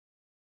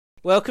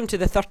Welcome to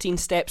the 13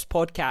 Steps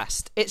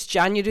podcast. It's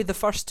January the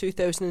 1st,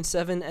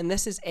 2007, and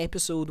this is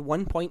episode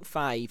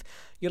 1.5.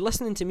 You're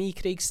listening to me,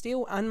 Craig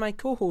Steele, and my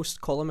co-host,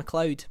 Colin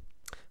McLeod.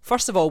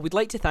 First of all, we'd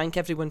like to thank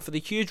everyone for the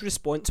huge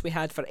response we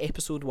had for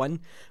episode 1.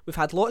 We've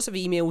had lots of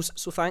emails,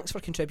 so thanks for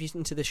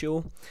contributing to the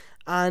show.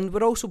 And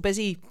we're also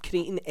busy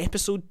creating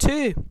episode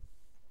 2.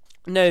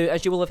 Now,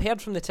 as you will have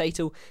heard from the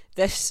title,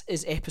 this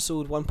is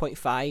episode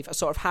 1.5, a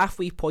sort of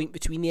halfway point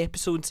between the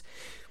episodes.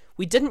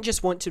 We didn't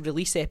just want to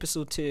release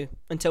episode 2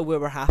 until we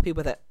were happy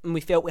with it, and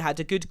we felt we had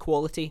a good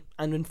quality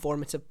and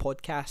informative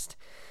podcast.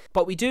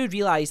 But we do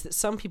realise that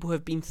some people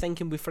have been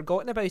thinking we've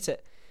forgotten about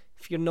it.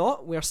 If you're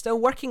not, we're still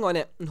working on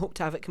it and hope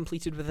to have it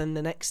completed within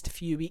the next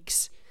few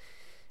weeks.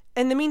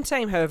 In the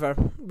meantime, however,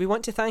 we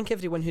want to thank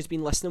everyone who's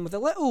been listening with a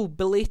little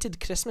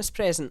belated Christmas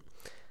present.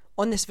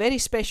 On this very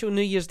special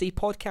New Year's Day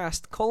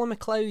podcast, Colin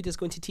McLeod is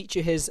going to teach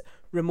you his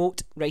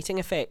remote writing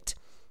effect.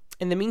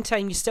 In the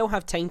meantime, you still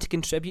have time to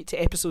contribute to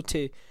episode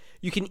 2.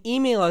 You can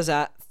email us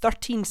at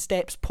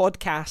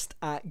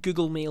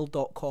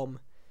 13stepspodcast@googlemail.com.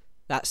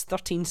 That's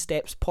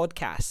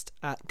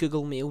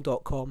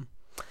 13stepspodcast@googlemail.com.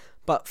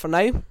 But for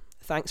now,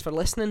 thanks for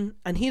listening,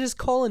 and here is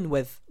Colin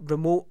with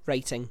remote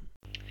writing.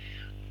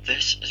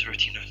 This is a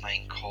routine of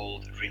mine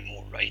called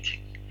remote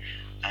writing,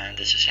 and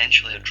it's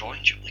essentially a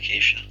drawing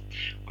duplication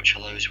which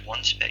allows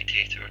one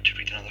spectator to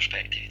read another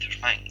spectator's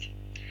mind.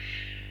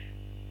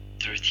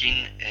 The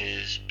routine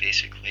is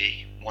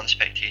basically one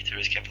spectator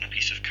is given a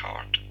piece of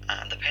card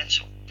and a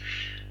pencil.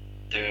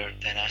 They're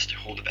then asked to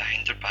hold it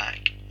behind their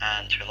back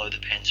and to allow the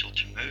pencil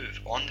to move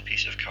on the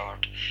piece of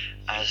card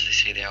as they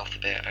say the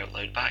alphabet out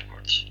loud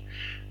backwards.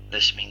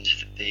 This means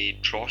that they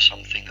draw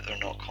something that they're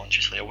not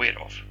consciously aware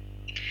of.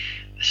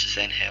 This is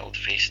then held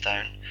face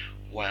down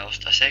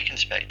whilst a second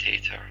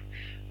spectator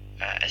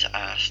is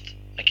asked,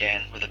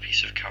 again with a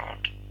piece of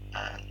card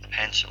and a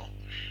pencil,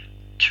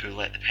 to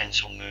let the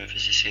pencil move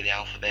as they say the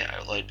alphabet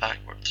out loud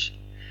backwards.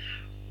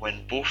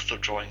 When both their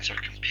drawings are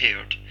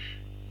compared,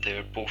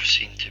 they're both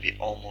seen to be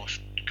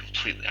almost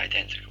completely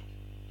identical.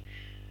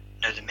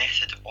 Now, the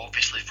method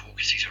obviously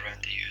focuses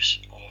around the use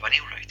of a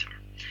nail writer,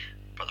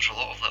 but there's a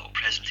lot of little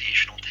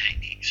presentational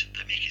techniques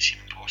that make it seem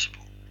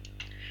impossible.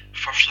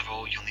 First of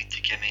all, you'll need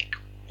to gimmick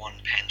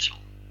one pencil.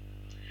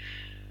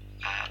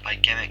 By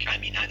gimmick, I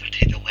mean either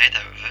take the lead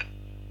out of it,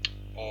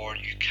 or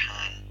you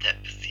can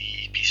dip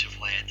the piece of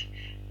lead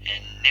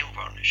in nail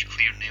varnish,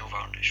 clear nail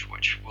varnish,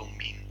 which will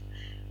mean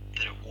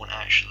that it won't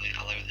actually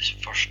allow this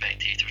first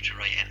spectator to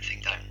write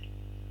anything down.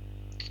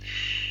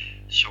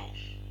 So,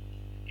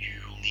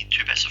 you'll need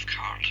two bits of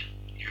card,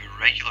 your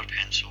regular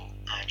pencil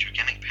and your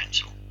gimmick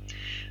pencil,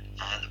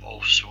 and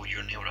also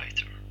your nail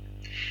writer.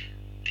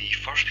 The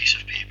first piece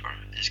of paper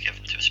is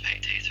given to a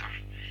spectator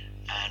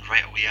and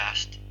right away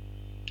asked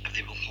if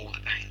they will hold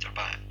it behind their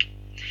back.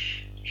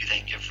 You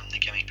then give them the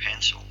gimmick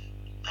pencil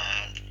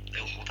and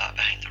they'll hold that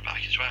behind their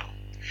back as well.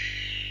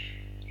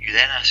 You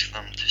then ask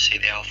them to say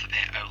the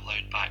alphabet out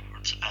loud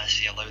backwards as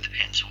they allow the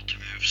pencil to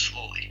move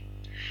slowly.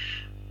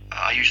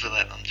 I usually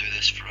let them do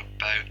this for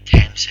about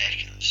 10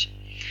 seconds,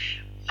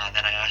 and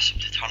then I ask them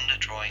to turn the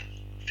drawing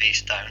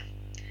face down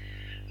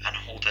and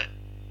hold it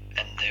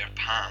in their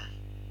palm,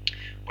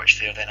 which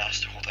they are then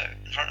asked to hold out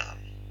in front of them.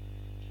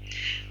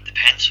 The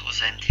pencil is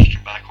then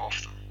taken back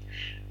off them,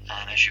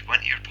 and as you go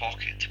into your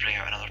pocket to bring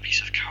out another piece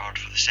of card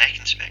for the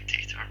second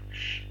spectator,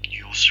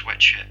 you'll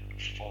switch it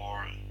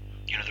for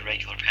the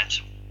regular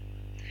pencil.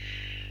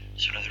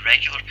 So now the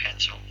regular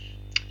pencil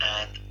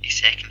and a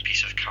second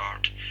piece of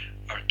card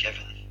are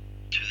given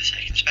to the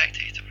second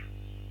spectator.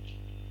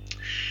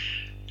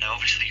 Now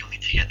obviously you'll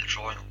need to get the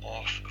drawing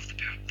off of the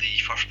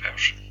first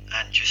person,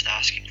 and just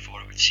asking for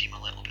it would seem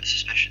a little bit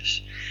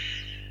suspicious.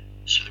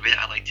 So the way that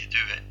I like to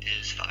do it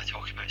is that I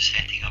talk about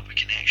setting up a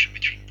connection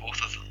between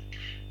both of them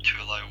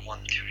to allow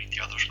one to read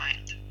the other's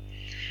mind.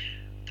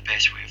 The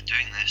best way of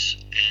doing this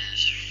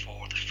is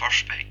for the first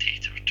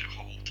spectator to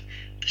hold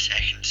the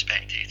second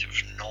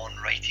spectator's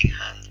non-writing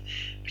hand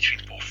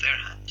between both their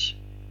hands.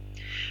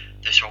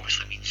 This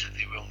obviously means that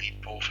they will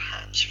need both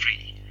hands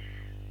free,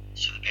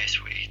 so the best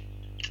way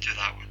to do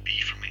that would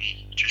be for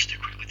me just to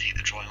quickly take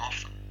the drawing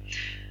off them.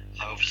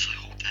 I obviously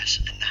hold this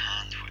in the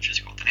hand which has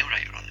got the nail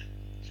writer on it.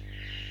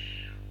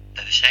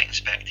 Now the second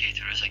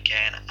spectator is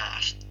again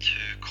asked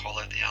to call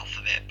out the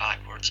alphabet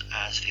backwards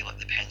as they let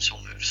the pencil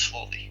move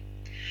slowly.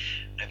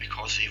 Now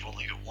because they've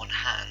only got one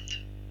hand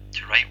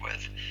to write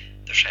with,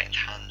 their second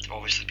hand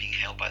obviously being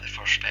held by the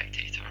first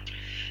spectator,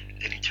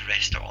 they need to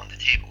rest it on the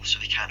table so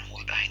they can't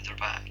hold it behind their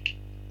back.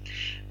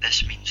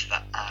 This means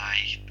that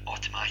I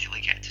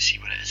automatically get to see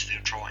what it is they're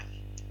drawing.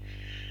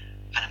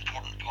 An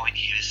important point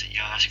here is that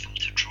you ask them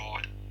to draw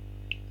it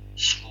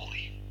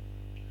slowly.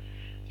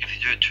 If they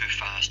do it too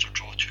fast or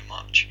draw too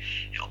much,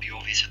 it'll be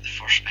obvious that the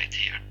first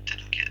spectator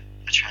didn't get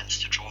a chance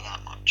to draw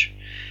that much.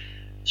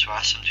 So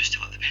ask them just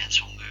to let the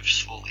pencil move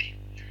slowly.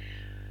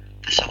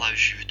 This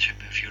allows you to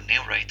move your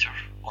nail writer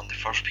on the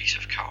first piece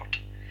of card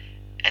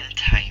in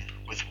time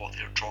with what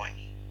they're drawing.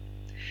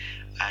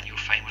 And you'll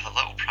find with a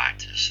little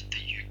practice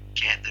that you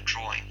get the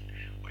drawing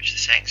which the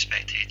second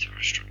spectator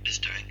is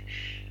doing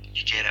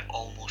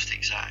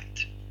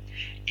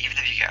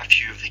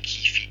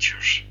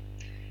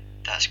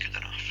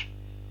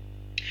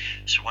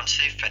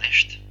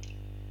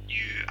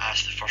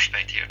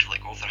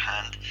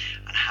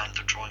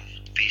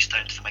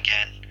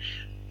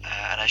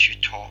as you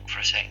talk for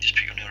a second, just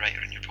put your nail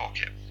writer in your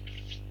pocket.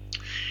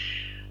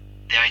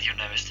 The idea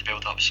now is to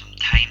build up some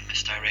time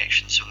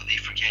misdirection so that they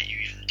forget you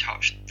even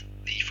touched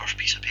the first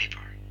piece of paper.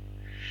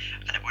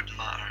 And it wouldn't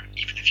matter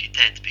even if you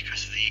did,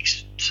 because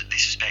they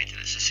suspected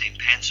it's the same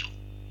pencil.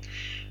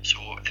 So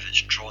if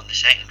it's drawn the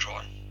second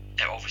drawing,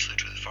 it obviously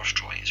drew the first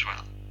drawing as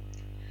well.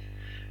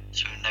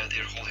 So now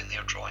they're holding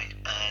their drawing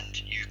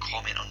and you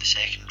comment on the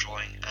second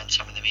drawing and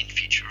some of the main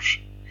features.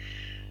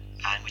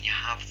 And when you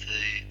have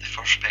the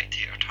first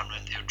spectator turn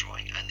around their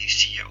drawing and they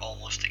see it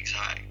almost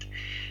exact,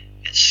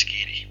 it's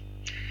scary.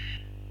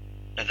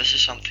 Now this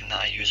is something that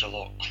I use a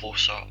lot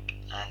close up,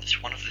 and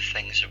it's one of the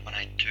things that when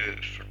I do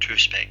it for two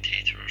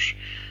spectators,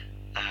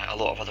 a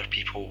lot of other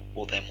people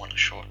will then want a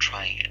shot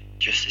trying it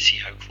just to see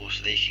how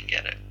close they can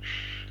get it.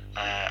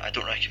 I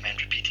don't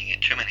recommend repeating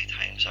it too many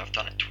times. I've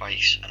done it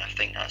twice and I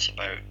think that's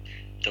about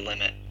the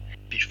limit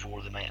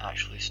before they might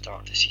actually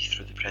start to see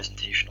through the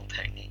presentational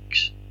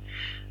techniques.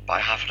 But I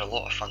have had a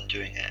lot of fun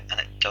doing it and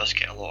it does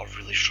get a lot of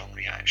really strong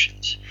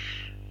reactions,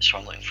 so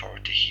I'm looking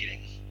forward to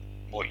hearing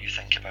what you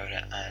think about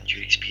it and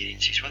your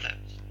experiences with it.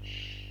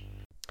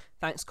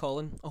 Thanks,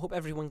 Colin. I hope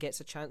everyone gets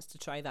a chance to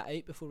try that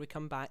out before we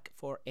come back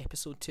for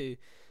episode 2.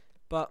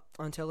 But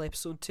until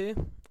episode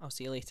 2, I'll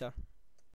see you later.